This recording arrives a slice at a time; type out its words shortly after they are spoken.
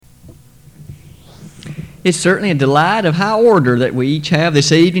It's certainly a delight of high order that we each have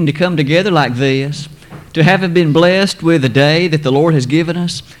this evening to come together like this, to have been blessed with the day that the Lord has given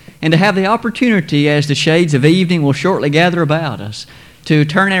us, and to have the opportunity, as the shades of evening will shortly gather about us, to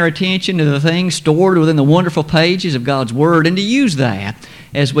turn our attention to the things stored within the wonderful pages of God's Word, and to use that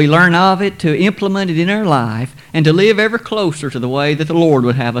as we learn of it, to implement it in our life, and to live ever closer to the way that the Lord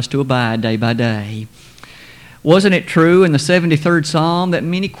would have us to abide day by day. Wasn't it true in the 73rd Psalm that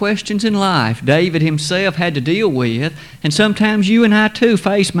many questions in life David himself had to deal with, and sometimes you and I too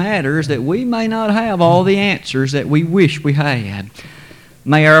face matters that we may not have all the answers that we wish we had.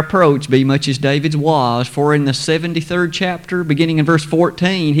 May our approach be much as David's was, for in the 73rd chapter, beginning in verse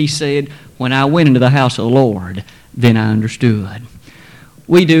 14, he said, "When I went into the house of the Lord, then I understood."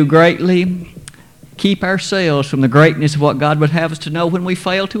 We do greatly keep ourselves from the greatness of what God would have us to know when we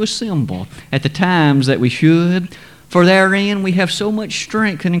fail to assemble at the times that we should, for therein we have so much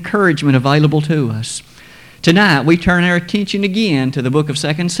strength and encouragement available to us. Tonight we turn our attention again to the book of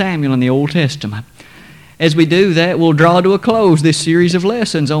 2 Samuel in the Old Testament. As we do that, we'll draw to a close this series of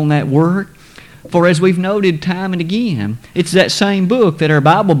lessons on that work, for as we've noted time and again, it's that same book that our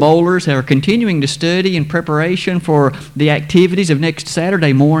Bible bowlers are continuing to study in preparation for the activities of next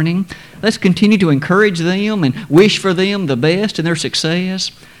Saturday morning. Let's continue to encourage them and wish for them the best in their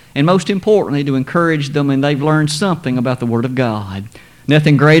success, and most importantly, to encourage them when they've learned something about the Word of God.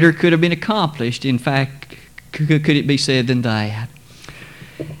 Nothing greater could have been accomplished, in fact, could it be said, than that.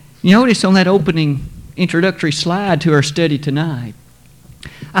 You notice on that opening introductory slide to our study tonight,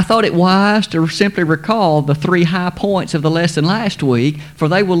 I thought it wise to simply recall the three high points of the lesson last week, for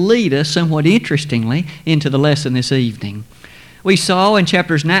they will lead us somewhat interestingly into the lesson this evening. We saw in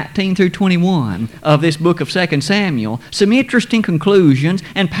chapters 19 through 21 of this book of 2 Samuel some interesting conclusions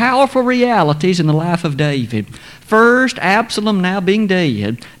and powerful realities in the life of David. First, Absalom now being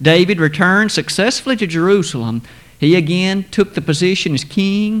dead, David returned successfully to Jerusalem. He again took the position as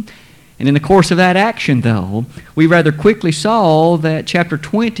king. And in the course of that action, though, we rather quickly saw that chapter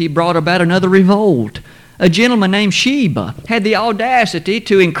 20 brought about another revolt. A gentleman named Sheba had the audacity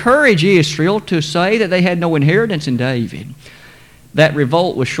to encourage Israel to say that they had no inheritance in David. That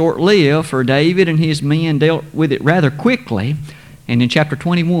revolt was short-lived, for David and his men dealt with it rather quickly. And in chapter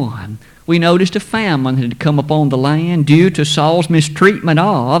 21, we noticed a famine had come upon the land due to Saul's mistreatment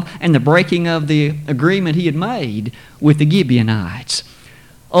of and the breaking of the agreement he had made with the Gibeonites.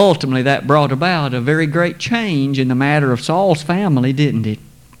 Ultimately, that brought about a very great change in the matter of Saul's family, didn't it?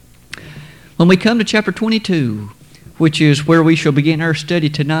 When we come to chapter 22, which is where we shall begin our study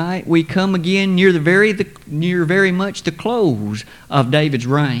tonight, we come again near very much the close of David's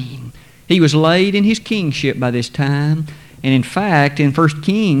reign. He was laid in his kingship by this time, and in fact, in 1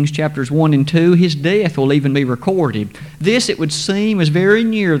 Kings chapters 1 and 2, his death will even be recorded. This, it would seem, is very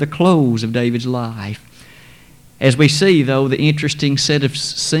near the close of David's life. As we see, though, the interesting set of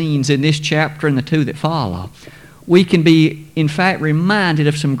scenes in this chapter and the two that follow, we can be, in fact, reminded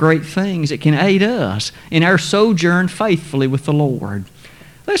of some great things that can aid us in our sojourn faithfully with the Lord.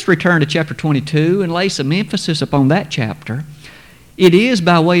 Let's return to chapter 22 and lay some emphasis upon that chapter. It is,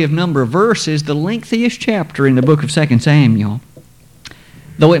 by way of number of verses, the lengthiest chapter in the book of 2 Samuel.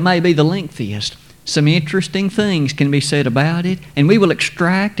 Though it may be the lengthiest, some interesting things can be said about it, and we will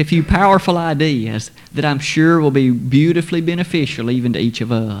extract a few powerful ideas that I'm sure will be beautifully beneficial even to each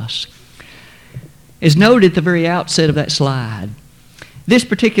of us. As noted at the very outset of that slide, this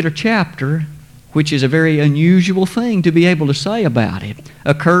particular chapter, which is a very unusual thing to be able to say about it,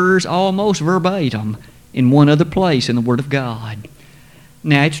 occurs almost verbatim in one other place in the Word of God.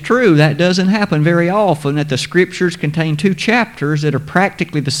 Now, it's true that doesn't happen very often, that the Scriptures contain two chapters that are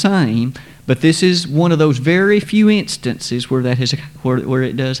practically the same, but this is one of those very few instances where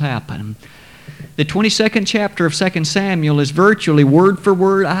it does happen. The 22nd chapter of 2 Samuel is virtually word for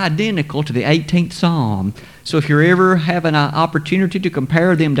word identical to the 18th Psalm. So if you're ever having an opportunity to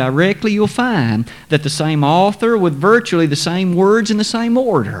compare them directly, you'll find that the same author with virtually the same words in the same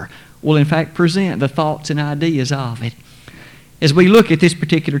order will in fact present the thoughts and ideas of it. As we look at this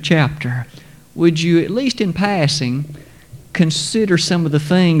particular chapter, would you, at least in passing, consider some of the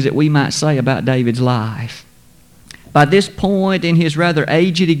things that we might say about David's life? By this point in his rather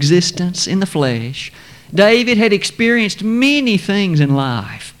aged existence in the flesh, David had experienced many things in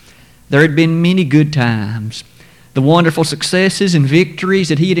life. There had been many good times, the wonderful successes and victories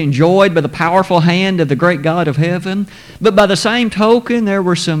that he had enjoyed by the powerful hand of the great God of heaven. But by the same token, there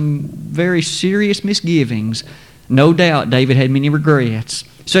were some very serious misgivings. No doubt David had many regrets,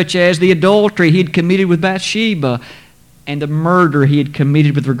 such as the adultery he had committed with Bathsheba and the murder he had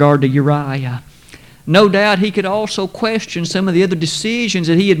committed with regard to Uriah. No doubt he could also question some of the other decisions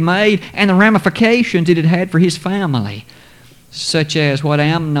that he had made and the ramifications it had had for his family, such as what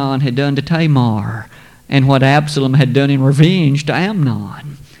Amnon had done to Tamar and what Absalom had done in revenge to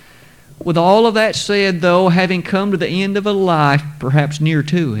Amnon. With all of that said, though, having come to the end of a life, perhaps near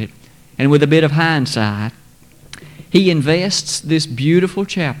to it, and with a bit of hindsight, he invests this beautiful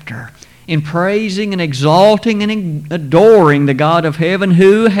chapter in praising and exalting and adoring the God of heaven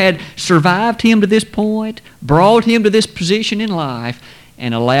who had survived him to this point, brought him to this position in life,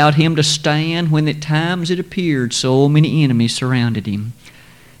 and allowed him to stand when at times it appeared so many enemies surrounded him.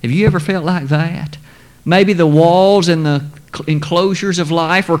 Have you ever felt like that? Maybe the walls and the enclosures of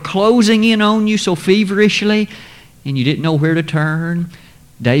life were closing in on you so feverishly, and you didn't know where to turn.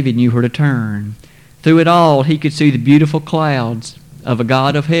 David knew where to turn. Through it all, he could see the beautiful clouds of a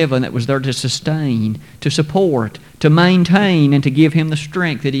God of heaven that was there to sustain, to support, to maintain, and to give him the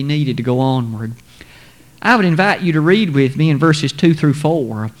strength that he needed to go onward. I would invite you to read with me in verses 2 through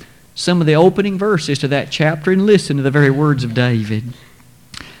 4 some of the opening verses to that chapter and listen to the very words of David.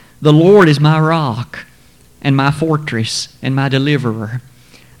 The Lord is my rock and my fortress and my deliverer.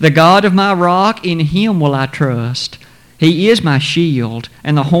 The God of my rock, in him will I trust. He is my shield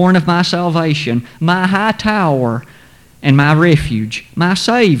and the horn of my salvation, my high tower and my refuge, my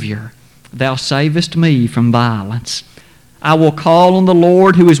Savior. Thou savest me from violence. I will call on the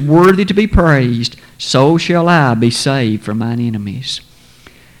Lord who is worthy to be praised. So shall I be saved from mine enemies.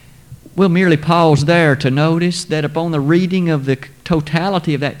 We'll merely pause there to notice that upon the reading of the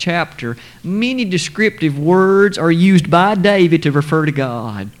totality of that chapter, many descriptive words are used by David to refer to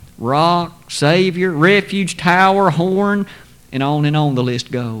God. Rock, Savior, refuge, tower, horn, and on the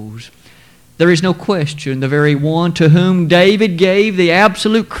list goes. There is no question the very one to whom David gave the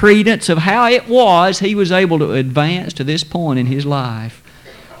absolute credence of how it was he was able to advance to this point in his life.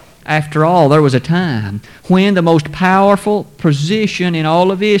 After all, there was a time when the most powerful position in all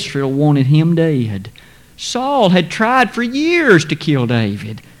of Israel wanted him dead. Saul had tried for years to kill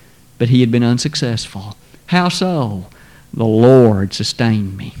David, but he had been unsuccessful. How so? The Lord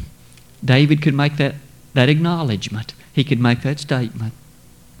sustained me. David could make that acknowledgement. He could make that statement.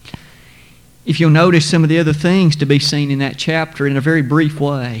 If you'll notice some of the other things to be seen in that chapter in a very brief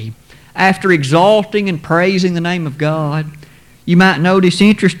way, after exalting and praising the name of God, you might notice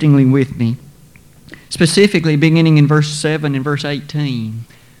interestingly with me, specifically beginning in verse 7 and verse 18,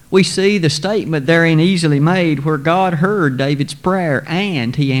 we see the statement therein easily made where God heard David's prayer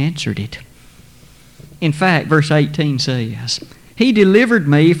and he answered it. In fact, verse 18 says, He delivered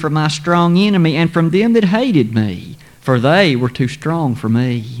me from my strong enemy and from them that hated me, for they were too strong for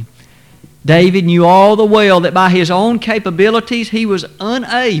me. David knew all the while that by his own capabilities he was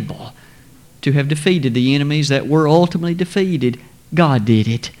unable to have defeated the enemies that were ultimately defeated. God did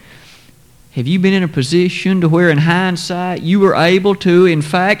it. Have you been in a position to where in hindsight you were able to, in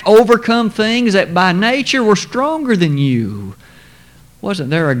fact, overcome things that by nature were stronger than you? Wasn't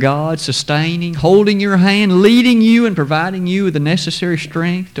there a God sustaining, holding your hand, leading you, and providing you with the necessary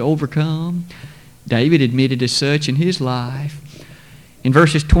strength to overcome? David admitted as such in his life. In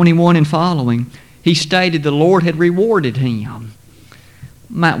verses 21 and following, he stated the Lord had rewarded him.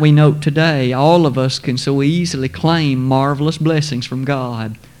 Might we note today, all of us can so easily claim marvelous blessings from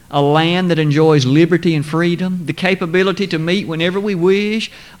God. A land that enjoys liberty and freedom, the capability to meet whenever we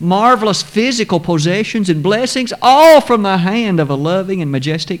wish, marvelous physical possessions and blessings, all from the hand of a loving and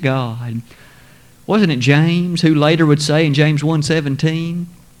majestic God. Wasn't it James who later would say in James 1:17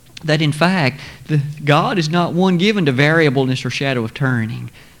 that in fact God is not one given to variableness or shadow of turning,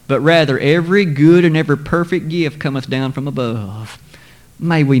 but rather every good and every perfect gift cometh down from above.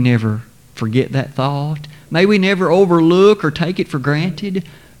 May we never forget that thought. May we never overlook or take it for granted,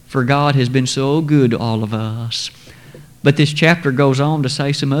 for God has been so good to all of us. But this chapter goes on to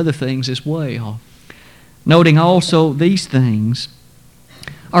say some other things as well. Noting also these things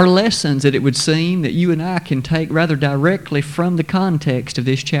are lessons that it would seem that you and I can take rather directly from the context of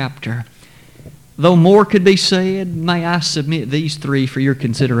this chapter. Though more could be said, may I submit these three for your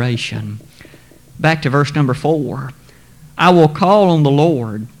consideration. Back to verse number 4. I will call on the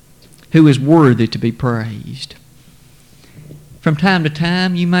Lord who is worthy to be praised. From time to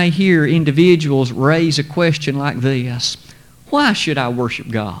time, you may hear individuals raise a question like this: why should I worship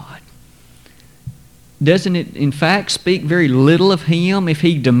God? Doesn't it, in fact, speak very little of Him if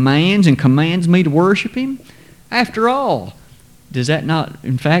He demands and commands me to worship Him? After all, does that not,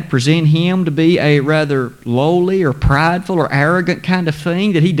 in fact, present Him to be a rather lowly or prideful or arrogant kind of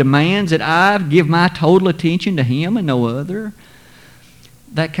thing, that He demands that I give my total attention to Him and no other?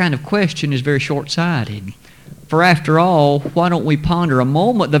 That kind of question is very short-sighted. For after all, why don't we ponder a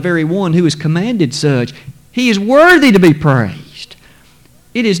moment the very one who is commanded such? He is worthy to be praised.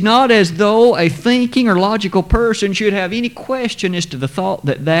 It is not as though a thinking or logical person should have any question as to the thought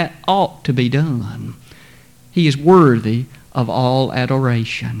that that ought to be done. He is worthy of all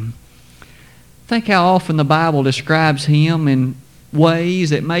adoration. Think how often the Bible describes Him in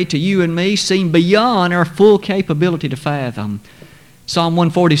ways that may to you and me seem beyond our full capability to fathom. Psalm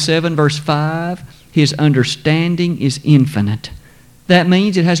 147 verse 5, His understanding is infinite. That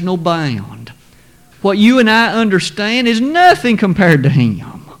means it has no bound. What you and I understand is nothing compared to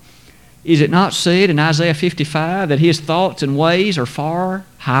Him. Is it not said in Isaiah 55 that His thoughts and ways are far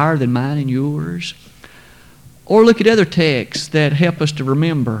higher than mine and yours? Or look at other texts that help us to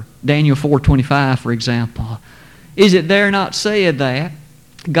remember. Daniel 4:25, for example. Is it there not said that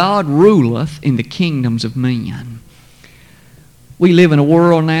God ruleth in the kingdoms of men? We live in a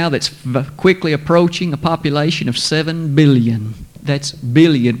world now that's quickly approaching a population of 7 billion. That's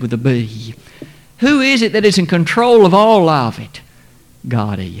billion with a B. Who is it that is in control of all of it?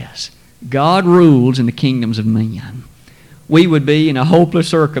 God is. God rules in the kingdoms of men. We would be in a hopeless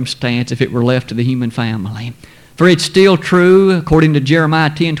circumstance if it were left to the human family. For it's still true, according to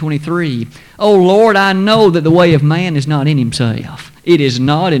Jeremiah 10:23, O Lord, I know that the way of man is not in himself. It is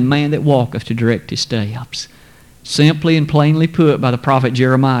not in man that walketh to direct his steps. Simply and plainly put by the prophet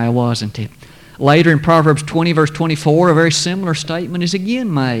Jeremiah, wasn't it? Later in Proverbs 20, verse 24, a very similar statement is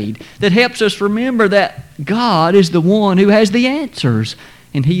again made that helps us remember that God is the one who has the answers,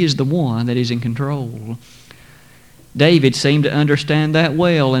 and He is the one that is in control. David seemed to understand that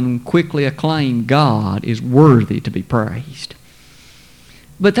well and quickly acclaimed God is worthy to be praised.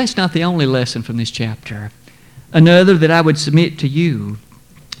 But that's not the only lesson from this chapter. Another that I would submit to you.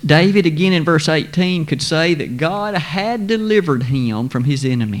 David, again in verse 18, could say that God had delivered him from his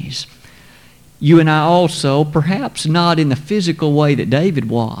enemies. You and I also, perhaps not in the physical way that David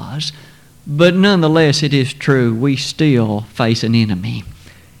was, but nonetheless it is true, we still face an enemy.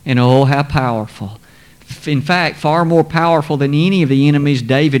 And oh, how powerful. In fact, far more powerful than any of the enemies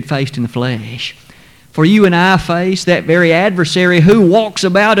David faced in the flesh. For you and I face that very adversary who walks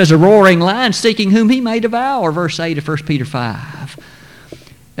about as a roaring lion, seeking whom he may devour, verse 8 of 1 Peter 5.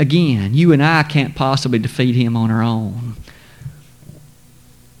 Again, you and I can't possibly defeat him on our own.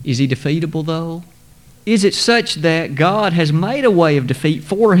 Is he defeatable, though? Is it such that God has made a way of defeat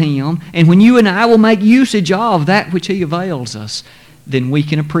for him, and when you and I will make usage of that which he avails us, then we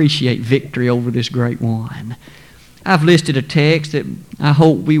can appreciate victory over this great one. I've listed a text that I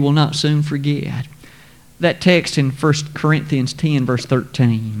hope we will not soon forget. That text in 1 Corinthians 10, verse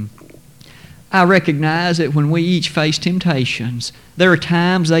 13. I recognize that when we each face temptations, there are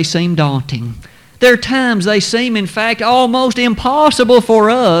times they seem daunting. There are times they seem, in fact, almost impossible for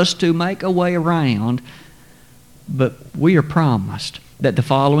us to make a way around. But we are promised that the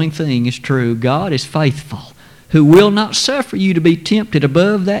following thing is true. God is faithful, who will not suffer you to be tempted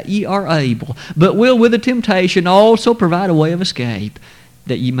above that ye are able, but will with the temptation also provide a way of escape,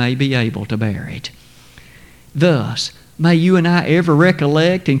 that ye may be able to bear it. Thus, may you and I ever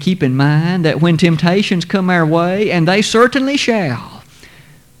recollect and keep in mind that when temptations come our way, and they certainly shall,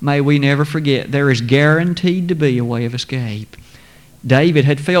 may we never forget there is guaranteed to be a way of escape. David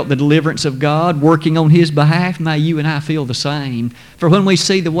had felt the deliverance of God working on his behalf. May you and I feel the same. For when we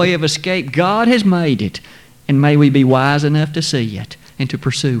see the way of escape, God has made it, and may we be wise enough to see it and to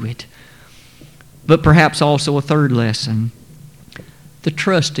pursue it. But perhaps also a third lesson, the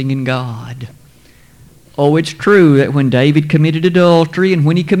trusting in God. Oh, it's true that when David committed adultery and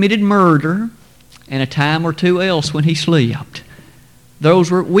when he committed murder, and a time or two else when he slipped, those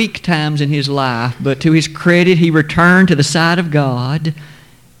were weak times in his life, but to his credit he returned to the side of God.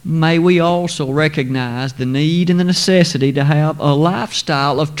 May we also recognize the need and the necessity to have a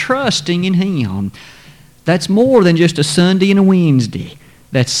lifestyle of trusting in Him. That's more than just a Sunday and a Wednesday.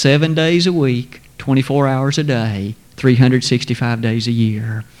 That's 7 days a week, 24 hours a day, 365 days a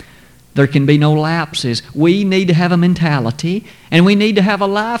year. There can be no lapses. We need to have a mentality, and we need to have a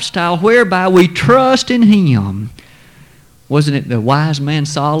lifestyle whereby we trust in Him. Wasn't it the wise man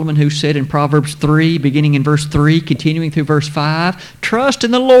Solomon who said in Proverbs 3, beginning in verse 3, continuing through verse 5, trust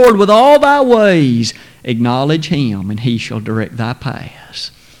in the Lord with all thy ways, acknowledge Him, and He shall direct thy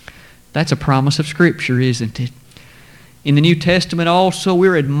paths. That's a promise of Scripture, isn't it? In the New Testament also,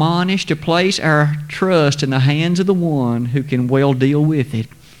 we're admonished to place our trust in the hands of the one who can well deal with it.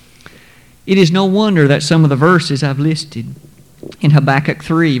 It is no wonder that some of the verses I've listed in Habakkuk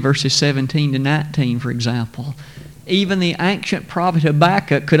 3, verses 17 to 19, for example, even the ancient prophet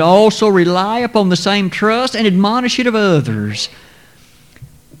Habakkuk could also rely upon the same trust and admonish it of others.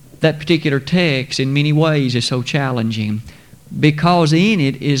 that particular text in many ways is so challenging because in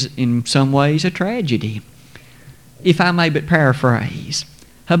it is in some ways a tragedy. If I may but paraphrase,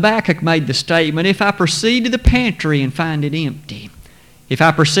 Habakkuk made the statement, if I proceed to the pantry and find it empty, if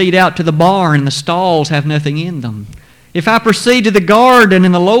I proceed out to the barn and the stalls have nothing in them, if I proceed to the garden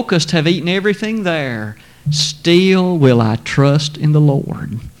and the locusts have eaten everything there, still will I trust in the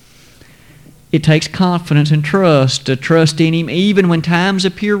Lord. It takes confidence and trust to trust in Him even when times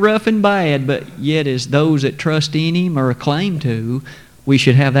appear rough and bad, but yet as those that trust in Him or claim to, we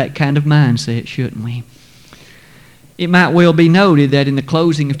should have that kind of mindset, shouldn't we? It might well be noted that in the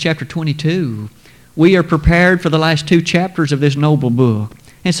closing of chapter 22, we are prepared for the last 2 chapters of this noble book.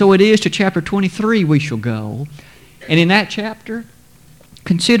 And so it is to chapter 23 we shall go. And in that chapter,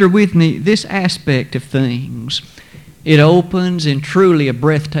 consider with me this aspect of things. It opens in truly a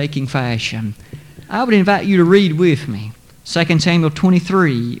breathtaking fashion. I would invite you to read with me 2 Samuel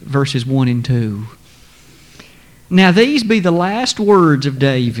 23, verses 1 and 2. Now these be the last words of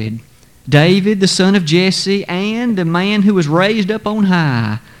David. David, the son of Jesse, and the man who was raised up on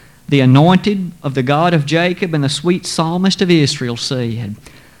high, the anointed of the God of Jacob and the sweet psalmist of Israel, said,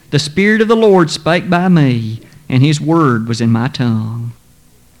 The Spirit of the Lord spake by me, and His word was in my tongue.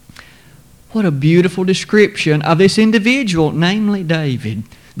 What a beautiful description of this individual, namely David,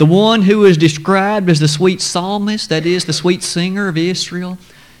 the one who is described as the sweet psalmist, that is, the sweet singer of Israel.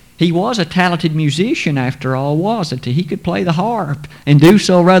 He was a talented musician after all, wasn't he? He could play the harp and do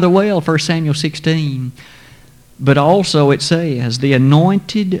so rather well, 1 Samuel 16. But also it says, the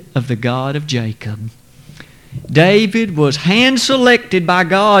anointed of the God of Jacob. David was hand-selected by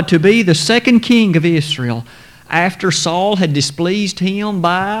God to be the second king of Israel, after Saul had displeased him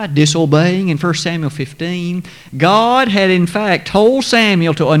by disobeying in 1 Samuel 15, God had in fact told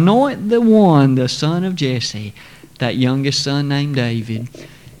Samuel to anoint the one, the son of Jesse, that youngest son named David.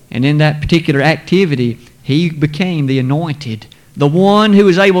 And in that particular activity, he became the anointed, the one who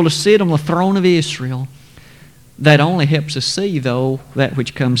was able to sit on the throne of Israel. That only helps us see, though, that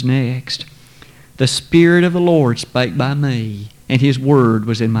which comes next. The Spirit of the Lord spake by me, and His word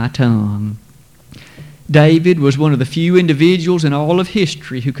was in my tongue. David was one of the few individuals in all of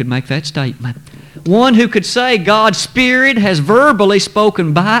history who could make that statement. One who could say, God's Spirit has verbally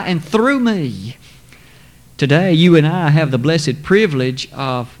spoken by and through me. Today, you and I have the blessed privilege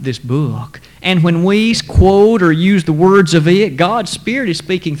of this book. And when we quote or use the words of it, God's Spirit is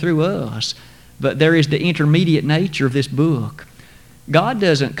speaking through us. But there is the intermediate nature of this book. God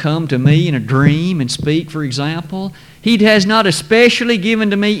doesn't come to me in a dream and speak, for example. He has not especially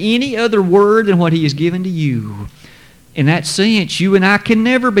given to me any other word than what He has given to you. In that sense, you and I can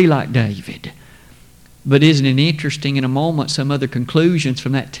never be like David. But isn't it interesting in a moment some other conclusions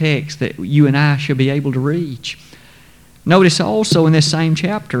from that text that you and I should be able to reach? Notice also in this same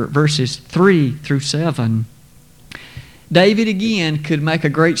chapter, verses 3 through 7, David again could make a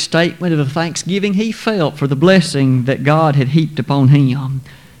great statement of the thanksgiving he felt for the blessing that God had heaped upon him.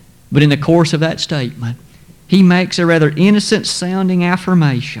 But in the course of that statement, he makes a rather innocent-sounding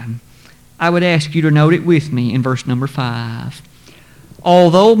affirmation. I would ask you to note it with me in verse number 5.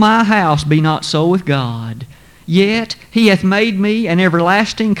 Although my house be not so with God, yet He hath made me an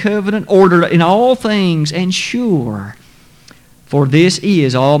everlasting covenant ordered in all things and sure. For this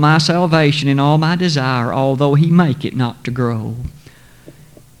is all my salvation and all my desire, although He make it not to grow.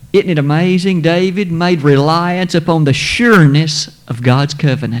 Isn't it amazing? David made reliance upon the sureness of God's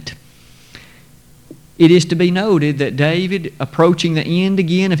covenant. It is to be noted that David, approaching the end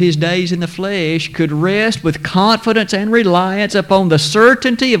again of his days in the flesh, could rest with confidence and reliance upon the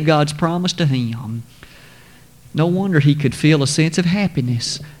certainty of God's promise to him. No wonder he could feel a sense of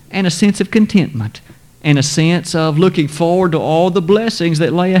happiness and a sense of contentment and a sense of looking forward to all the blessings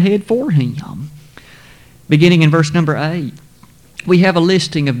that lay ahead for him. Beginning in verse number 8, we have a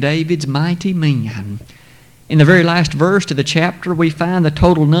listing of David's mighty men. In the very last verse of the chapter, we find the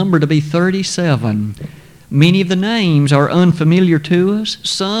total number to be 37. Many of the names are unfamiliar to us.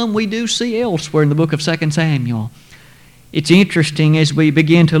 Some we do see elsewhere in the book of 2 Samuel. It's interesting as we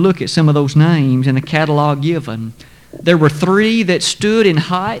begin to look at some of those names in the catalog given. There were 3 that stood in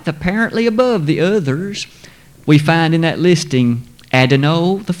height apparently above the others. We find in that listing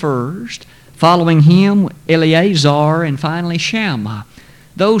Adonai the first, following him Eleazar, and finally Shammah.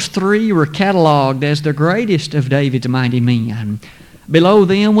 Those 3 were cataloged as the greatest of David's mighty men. Below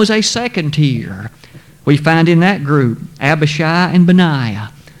them was a second tier. We find in that group Abishai and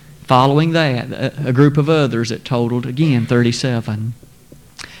Benaiah. Following that, a group of others that totaled, again, 37.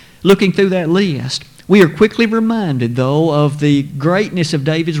 Looking through that list, we are quickly reminded, though, of the greatness of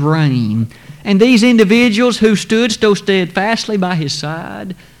David's reign. And these individuals who stood so steadfastly by his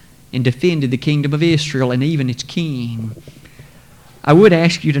side, and defended the kingdom of Israel and even its king. I would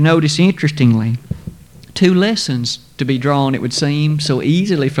ask you to notice, interestingly, two lessons to be drawn, it would seem, so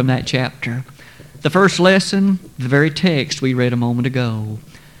easily from that chapter. The first lesson, the very text we read a moment ago.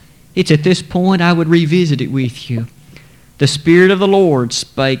 It's at this point I would revisit it with you. The Spirit of the Lord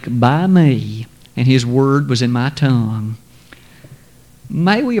spake by me, and His word was in my tongue.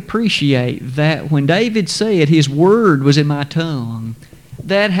 May we appreciate that when David said His word was in my tongue,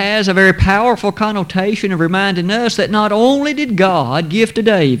 that has a very powerful connotation of reminding us that not only did God give to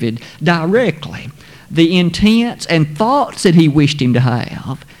David directly the intents and thoughts that He wished him to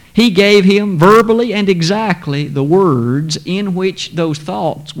have, He gave him verbally and exactly the words in which those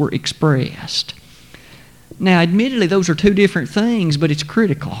thoughts were expressed. Now, admittedly, those are two different things, but it's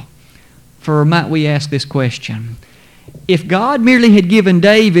critical. For might we ask this question? If God merely had given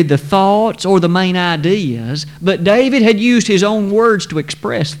David the thoughts or the main ideas, but David had used his own words to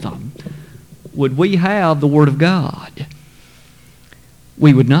express them, would we have the Word of God?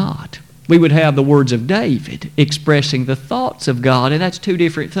 We would not. We would have the words of David expressing the thoughts of God, and that's two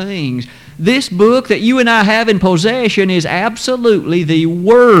different things. This book that you and I have in possession is absolutely the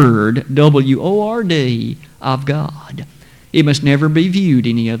Word, W-O-R-D, of God. It must never be viewed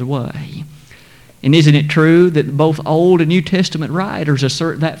any other way. And isn't it true that both Old and New Testament writers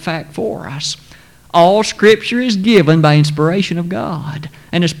assert that fact for us? All Scripture is given by inspiration of God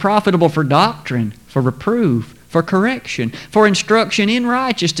and is profitable for doctrine, for reproof, for correction, for instruction in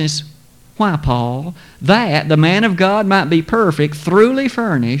righteousness. Why, Paul? That the man of God might be perfect, thoroughly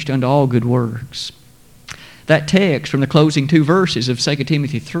furnished unto all good works. That text from the closing two verses of 2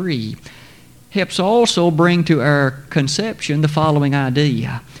 Timothy 3 helps also bring to our conception the following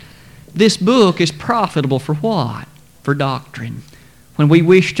idea. This book is profitable for what? For doctrine. When we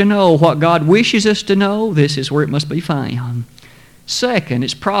wish to know what God wishes us to know, this is where it must be found. Second,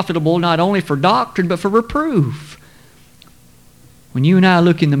 it's profitable not only for doctrine, but for reproof. When you and I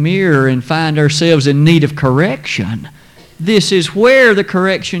look in the mirror and find ourselves in need of correction, this is where the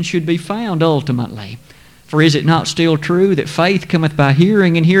correction should be found ultimately. For is it not still true that faith cometh by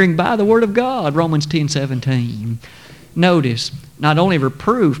hearing, and hearing by the Word of God? Romans 10:17. Notice, not only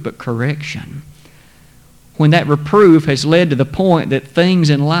reproof, but correction. When that reproof has led to the point that things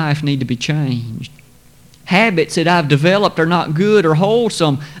in life need to be changed. Habits that I've developed are not good or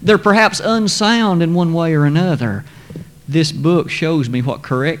wholesome. They're perhaps unsound in one way or another. This book shows me what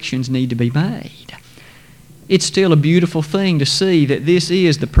corrections need to be made. It's still a beautiful thing to see that this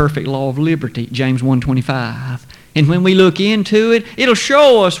is the perfect law of liberty, James 1:25. And when we look into it, it'll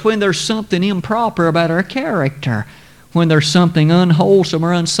show us when there's something improper about our character, when there's something unwholesome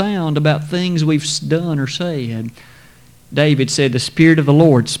or unsound about things we've done or said. David said, the Spirit of the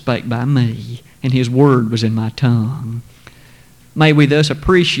Lord spake by me, and His word was in my tongue. May we thus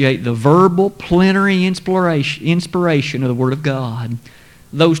appreciate the verbal, plenary inspiration of the Word of God.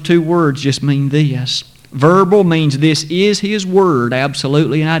 Those two words just mean this. Verbal means this is His Word,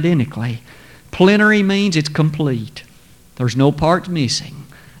 absolutely and identically. Plenary means it's complete. There's no parts missing.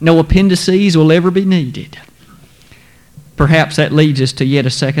 No appendices will ever be needed. Perhaps that leads us to yet a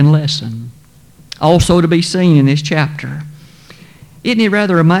second lesson, also to be seen in this chapter. Isn't it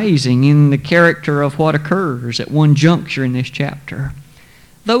rather amazing in the character of what occurs at one juncture in this chapter?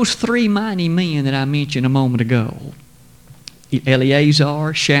 Those three mighty men that I mentioned a moment ago,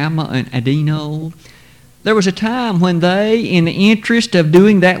 Eleazar, Shammah, and Adino, there was a time when they, in the interest of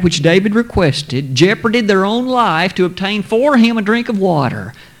doing that which David requested, jeoparded their own life to obtain for him a drink of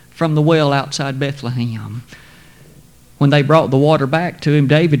water from the well outside Bethlehem. When they brought the water back to him,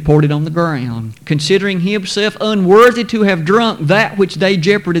 David poured it on the ground, considering himself unworthy to have drunk that which they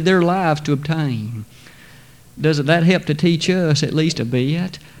jeoparded their lives to obtain. Doesn't that help to teach us at least a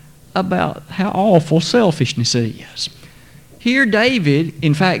bit about how awful selfishness is? Here David,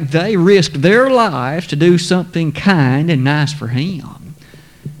 in fact, they risked their lives to do something kind and nice for him.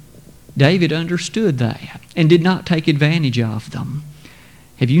 David understood that and did not take advantage of them.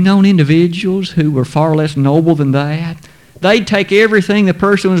 Have you known individuals who were far less noble than that? They'd take everything the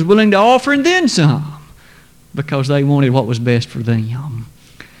person was willing to offer and then some, because they wanted what was best for them.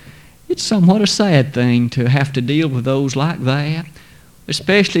 It's somewhat a sad thing to have to deal with those like that,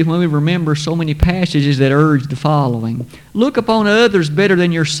 especially when we remember so many passages that urge the following. Look upon others better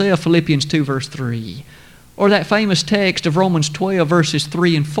than yourself, Philippians 2 verse 3. Or that famous text of Romans 12 verses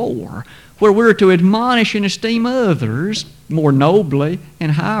 3 and 4, where we're to admonish and esteem others more nobly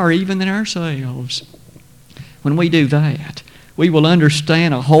and higher even than ourselves. When we do that, we will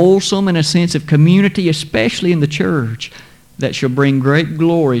understand a wholesome and a sense of community, especially in the church, that shall bring great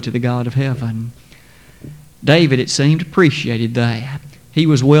glory to the God of heaven. David, it seemed, appreciated that. He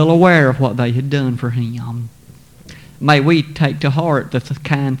was well aware of what they had done for him. May we take to heart the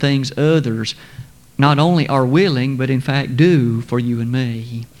kind things others not only are willing, but in fact do for you and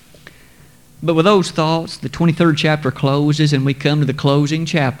me. But with those thoughts, the 23rd chapter closes, and we come to the closing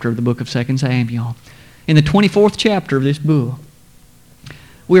chapter of the book of 2 Samuel. In the 24th chapter of this book,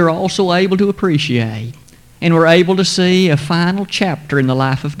 we are also able to appreciate and we're able to see a final chapter in the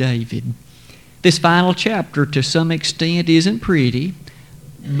life of David. This final chapter, to some extent, isn't pretty,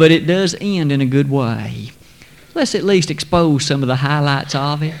 but it does end in a good way. Let's at least expose some of the highlights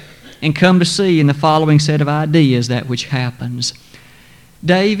of it and come to see in the following set of ideas that which happens.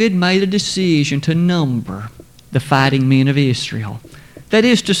 David made a decision to number the fighting men of Israel. That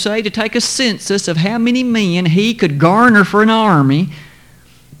is to say, to take a census of how many men he could garner for an army.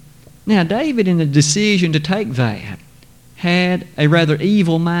 Now, David, in the decision to take that, had a rather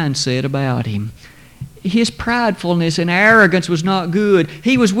evil mindset about him. His pridefulness and arrogance was not good.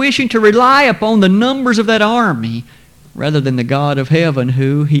 He was wishing to rely upon the numbers of that army rather than the God of heaven,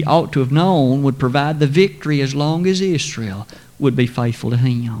 who he ought to have known would provide the victory as long as Israel would be faithful to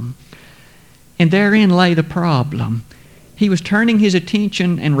him. And therein lay the problem. He was turning his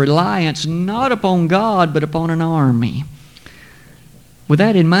attention and reliance not upon God, but upon an army. With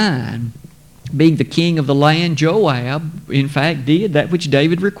that in mind, being the king of the land, Joab, in fact, did that which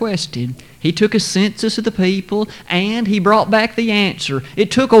David requested. He took a census of the people, and he brought back the answer. It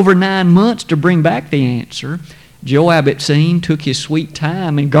took over 9 months to bring back the answer. Joab, it seemed, took his sweet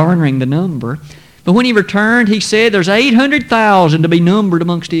time in garnering the number. But when he returned, he said, there's 800,000 to be numbered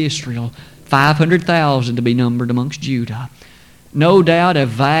amongst Israel, 500,000 to be numbered amongst Judah. No doubt a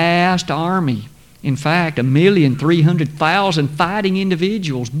vast army. In fact, 1,300,000 fighting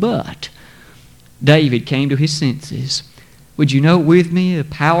individuals. But David came to his senses. Would you note with me a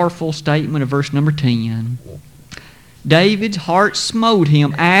powerful statement of verse number 10? David's heart smote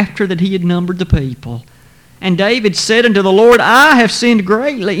him after that he had numbered the people. And David said unto the Lord, I have sinned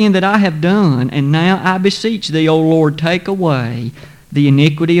greatly in that I have done, and now I beseech thee, O Lord, take away the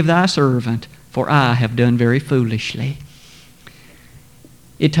iniquity of thy servant, for I have done very foolishly.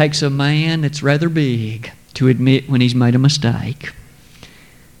 It takes a man that's rather big to admit when he's made a mistake.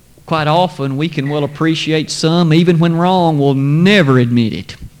 Quite often we can well appreciate some, even when wrong, will never admit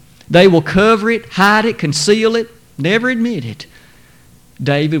it. They will cover it, hide it, conceal it, never admit it.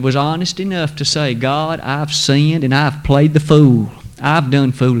 David was honest enough to say, God, I've sinned and I've played the fool. I've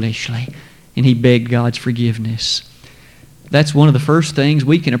done foolishly. And he begged God's forgiveness. That's one of the first things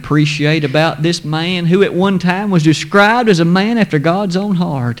we can appreciate about this man who at one time was described as a man after God's own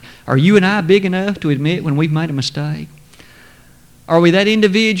heart. Are you and I big enough to admit when we've made a mistake? Are we that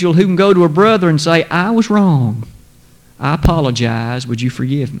individual who can go to a brother and say, I was wrong. I apologize. Would you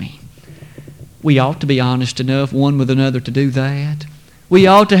forgive me? We ought to be honest enough one with another to do that. We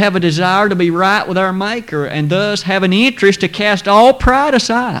ought to have a desire to be right with our Maker and thus have an interest to cast all pride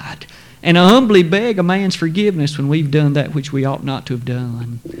aside and humbly beg a man's forgiveness when we've done that which we ought not to have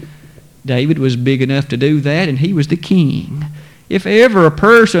done. David was big enough to do that, and he was the king. If ever a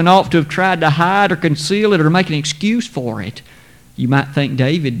person ought to have tried to hide or conceal it or make an excuse for it, you might think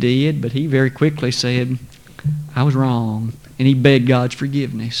David did, but he very quickly said, I was wrong, and he begged God's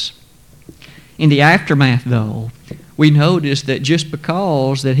forgiveness. In the aftermath, though, we notice that just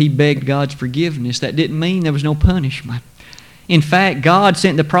because that he begged God's forgiveness, that didn't mean there was no punishment. In fact, God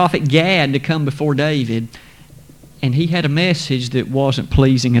sent the prophet Gad to come before David, and he had a message that wasn't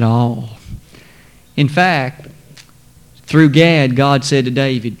pleasing at all. In fact, through Gad, God said to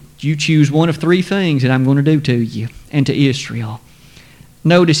David, you choose one of 3 things that I'm going to do to you and to Israel.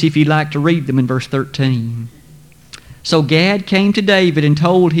 Notice, if you'd like to read them, in verse 13. So Gad came to David and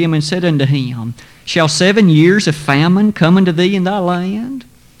told him and said unto him, shall 7 years of famine come unto thee in thy land?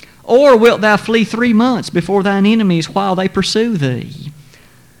 Or wilt thou flee 3 months before thine enemies while they pursue thee?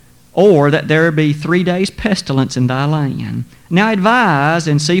 Or that there be 3 days pestilence in thy land? Now advise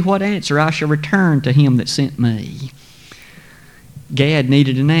and see what answer I shall return to him that sent me. Gad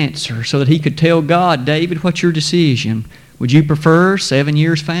needed an answer so that he could tell God, David, what's your decision? Would you prefer 7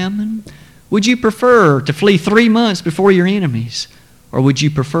 years famine? Would you prefer to flee 3 months before your enemies? Or would you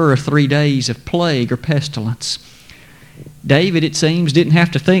prefer 3 days of plague or pestilence? David, it seems, didn't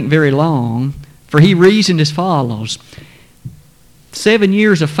have to think very long, for he reasoned as follows. 7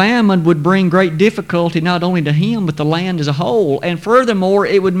 years of famine would bring great difficulty not only to him, but the land as a whole. And furthermore,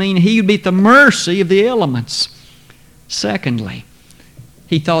 it would mean he would be at the mercy of the elements. Secondly,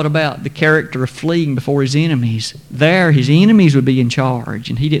 he thought about the character of fleeing before his enemies. There, his enemies would be in charge,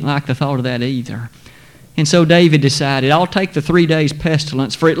 and he didn't like the thought of that either. And so David decided, I'll take the 3 days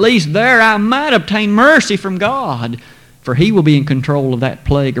pestilence, for at least there I might obtain mercy from God. for He will be in control of that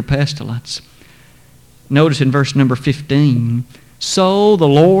plague or pestilence. Notice in verse number 15, so the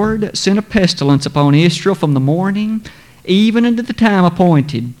Lord sent a pestilence upon Israel from the morning, even unto the time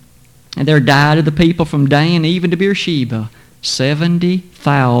appointed. And there died of the people from Dan even to Beersheba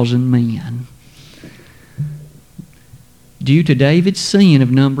 70,000 men. Due to David's sin of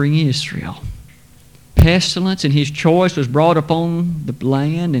numbering Israel, pestilence and his choice was brought upon the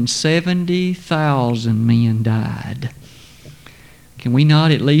land, and 70,000 men died. Can we not,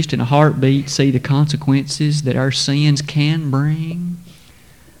 at least in a heartbeat, see the consequences that our sins can bring?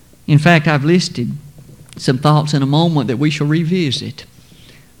 In fact, I've listed some thoughts in a moment that we shall revisit.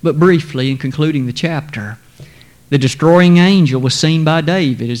 But briefly, in concluding the chapter, the destroying angel was seen by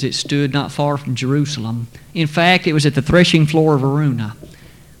David as it stood not far from Jerusalem. In fact, it was at the threshing floor of Araunah.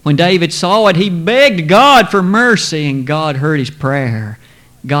 When David saw it, he begged God for mercy, and God heard his prayer.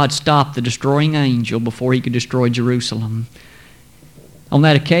 God stopped the destroying angel before he could destroy Jerusalem. On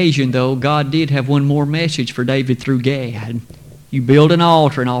that occasion, though, God did have one more message for David through Gad. You build an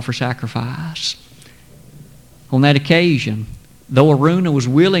altar and offer sacrifice. On that occasion, though Araunah was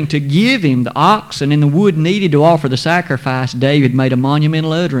willing to give him the oxen and the wood needed to offer the sacrifice, David made a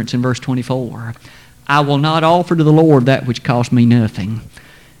monumental utterance in verse 24. I will not offer to the Lord that which cost me nothing.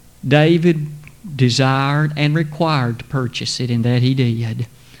 David desired and required to purchase it, and that he did.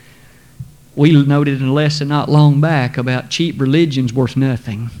 We noted in a lesson not long back about cheap religion's worth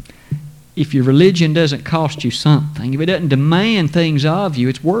nothing. If your religion doesn't cost you something, if it doesn't demand things of you,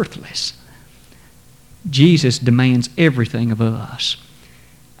 it's worthless. Jesus demands everything of us.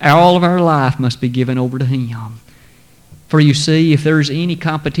 All of our life must be given over to Him. For you see, if there's any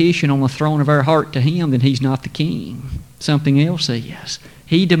competition on the throne of our heart to Him, then He's not the King. Something else is.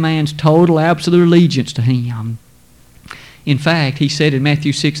 He demands total, absolute allegiance to Him. In fact, He said in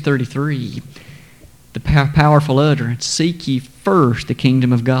Matthew 6:33, the powerful utterance, seek ye first the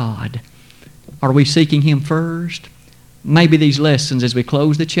kingdom of God. Are we seeking Him first? Maybe these lessons as we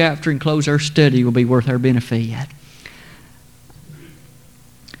close the chapter and close our study will be worth our benefit.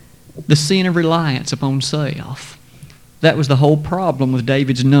 The sin of reliance upon self. That was the whole problem with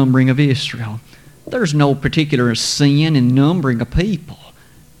David's numbering of Israel. There's no particular sin in numbering a people.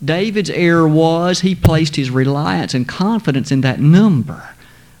 David's error was he placed his reliance and confidence in that number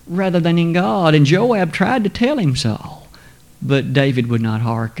rather than in God. And Joab tried to tell him so, but David would not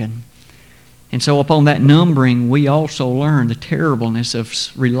hearken. And so upon that numbering, we also learn the terribleness of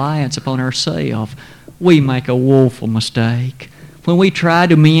reliance upon ourselves. We make a woeful mistake. When we try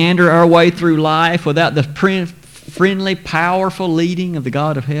to meander our way through life without the friendly, powerful leading of the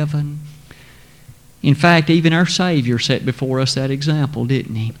God of heaven. In fact, even our Savior set before us that example,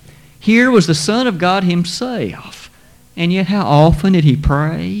 didn't He? Here was the Son of God Himself. And yet how often did He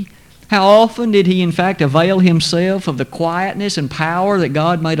pray? How often did He in fact avail Himself of the quietness and power that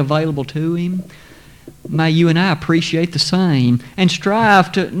God made available to Him? May you and I appreciate the same and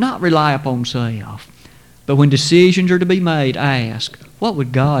strive to not rely upon self. But when decisions are to be made, ask, what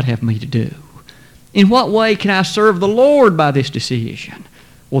would God have me to do? In what way can I serve the Lord by this decision?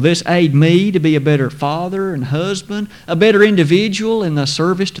 Will this aid me to be a better father and husband, a better individual in the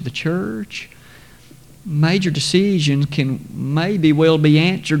service to the church? Major decisions can maybe well be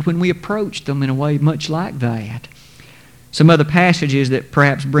answered when we approach them in a way much like that. Some other passages that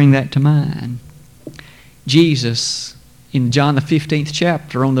perhaps bring that to mind. Jesus, in John the 15th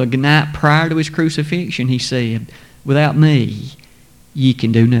chapter, on the night prior to His crucifixion, He said, without me, ye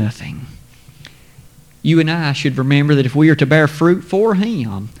can do nothing. You and I should remember that if we are to bear fruit for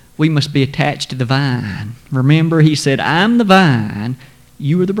Him, we must be attached to the vine. Remember, He said, I'm the vine,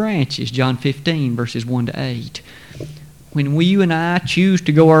 you are the branches, John 15, verses 1 to 8. When you and I choose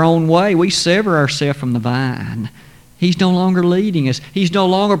to go our own way, we sever ourselves from the vine. He's no longer leading us. He's no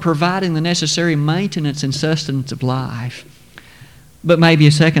longer providing the necessary maintenance and sustenance of life. But maybe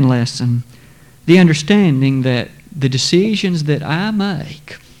a second lesson, the understanding that the decisions that I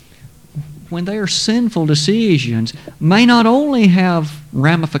make, when they are sinful decisions, may not only have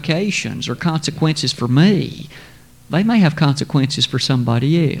ramifications or consequences for me, they may have consequences for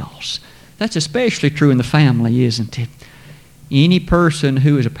somebody else. That's especially true in the family, isn't it? Any person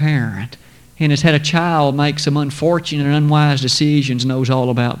who is a parent and has had a child make some unfortunate and unwise decisions knows all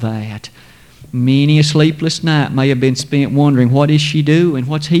about that. Many a sleepless night may have been spent wondering, what is she doing?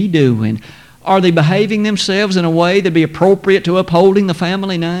 What's he doing? Are they behaving themselves in a way that be appropriate to upholding the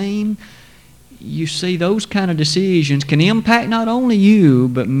family name? You see, those kind of decisions can impact not only you,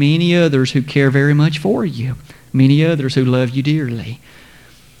 but many others who care very much for you, many others who love you dearly.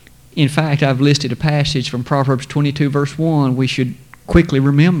 In fact, I've listed a passage from Proverbs 22, verse 1 we should quickly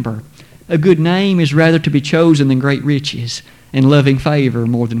remember. A good name is rather to be chosen than great riches, and loving favor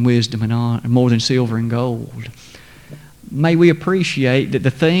more than wisdom and honor, more than silver and gold. May we appreciate that the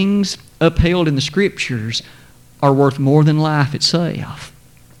things upheld in the Scriptures are worth more than life itself,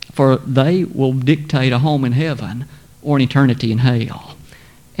 for they will dictate a home in heaven or an eternity in hell.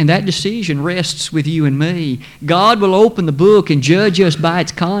 And that decision rests with you and me. God will open the book and judge us by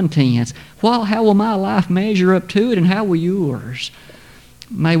its contents. Well, how will my life measure up to it, and how will yours?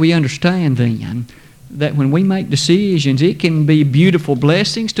 May we understand then that when we make decisions, it can be beautiful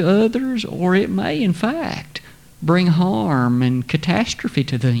blessings to others, or it may, in fact, bring harm and catastrophe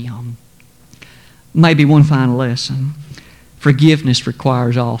to them. Maybe one final lesson. Forgiveness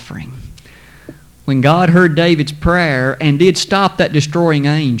requires offering. When God heard David's prayer and did stop that destroying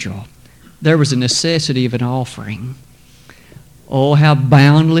angel, there was a necessity of an offering. Oh, how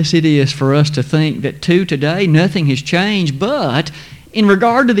boundless it is for us to think that today nothing has changed, but in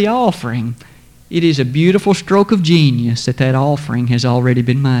regard to the offering, it is a beautiful stroke of genius that offering has already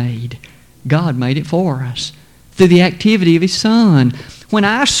been made. God made it for us through the activity of His Son. When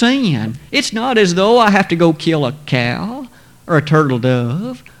I sin, it's not as though I have to go kill a cow or a turtle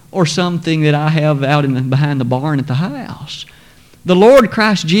dove or something that I have out behind the barn at the house. The Lord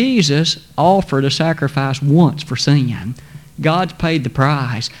Christ Jesus offered a sacrifice once for sin. God's paid the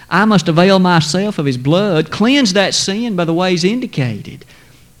price. I must avail myself of His blood, cleanse that sin by the ways indicated.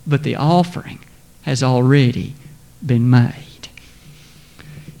 But the offering has already been made.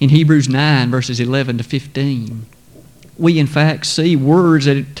 In Hebrews 9, verses 11 to 15, we in fact see words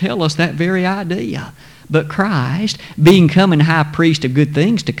that tell us that very idea. But Christ, being come and high priest of good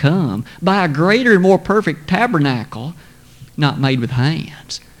things to come, by a greater and more perfect tabernacle, not made with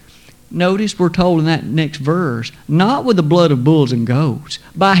hands. Notice we're told in that next verse, not with the blood of bulls and goats.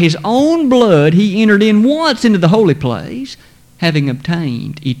 By His own blood He entered in once into the holy place, having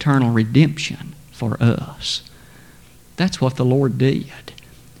obtained eternal redemption for us. That's what the Lord did.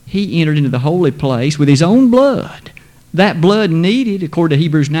 He entered into the holy place with His own blood. That blood needed, according to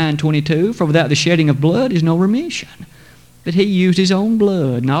Hebrews 9:22, for without the shedding of blood is no remission. But He used His own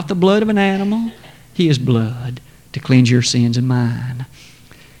blood, not the blood of an animal, His blood, to cleanse your sins and mine.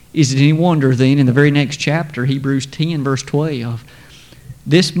 Is it any wonder then, in the very next chapter, Hebrews 10, verse 12,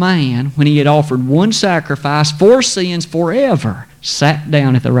 this man, when he had offered one sacrifice for sins forever, sat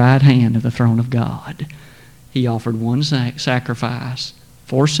down at the right hand of the throne of God. He offered one sacrifice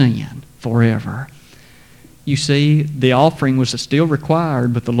for sin forever. You see, the offering was still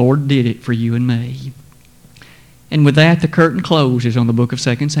required, but the Lord did it for you and me. And with that, the curtain closes on the book of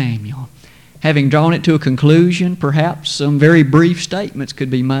 2 Samuel. Having drawn it to a conclusion, perhaps some very brief statements could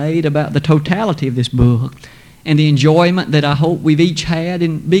be made about the totality of this book and the enjoyment that I hope we've each had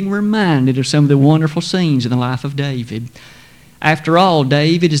in being reminded of some of the wonderful scenes in the life of David. After all,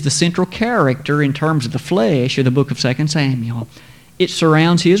 David is the central character in terms of the flesh of the book of 2 Samuel. It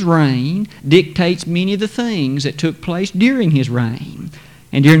surrounds his reign, dictates many of the things that took place during his reign.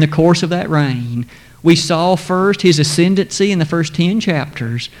 And during the course of that reign, we saw first his ascendancy in the first 10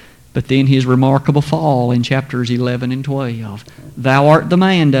 chapters, but then his remarkable fall in chapters 11 and 12. Thou art the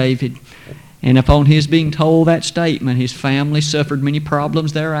man, David. And upon his being told that statement, his family suffered many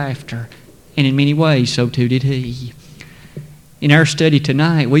problems thereafter, and in many ways so too did he. In our study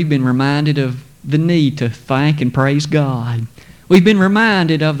tonight, we've been reminded of the need to thank and praise God. We've been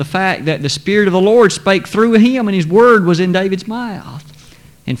reminded of the fact that the Spirit of the Lord spake through him and His Word was in David's mouth.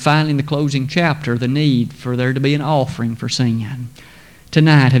 And finally, in the closing chapter, the need for there to be an offering for sin.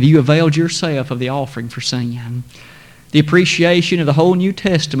 Tonight, have you availed yourself of the offering for sin? The appreciation of the whole New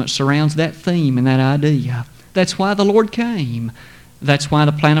Testament surrounds that theme and that idea. That's why the Lord came. That's why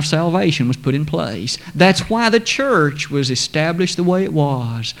the plan of salvation was put in place. That's why the church was established the way it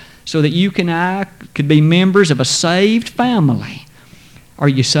was, so that you and I could be members of a saved family. Are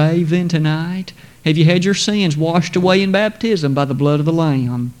you saved then tonight? Have you had your sins washed away in baptism by the blood of the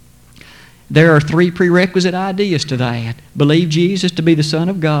Lamb? There are 3 prerequisite ideas to that. Believe Jesus to be the Son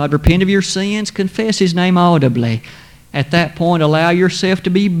of God, repent of your sins, confess His name audibly. At that point, allow yourself to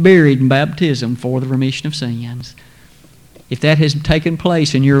be buried in baptism for the remission of sins. If that has taken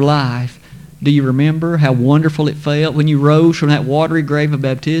place in your life, do you remember how wonderful it felt when you rose from that watery grave of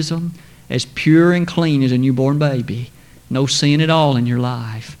baptism, as pure and clean as a newborn baby? No sin at all in your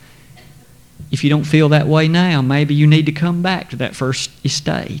life. If you don't feel that way now, maybe you need to come back to that first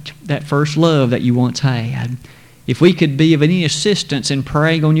estate, that first love that you once had. If we could be of any assistance in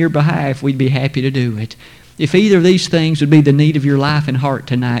praying on your behalf, we'd be happy to do it. If either of these things would be the need of your life and heart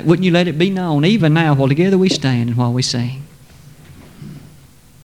tonight, wouldn't you let it be known, even now, while together we stand and while we sing?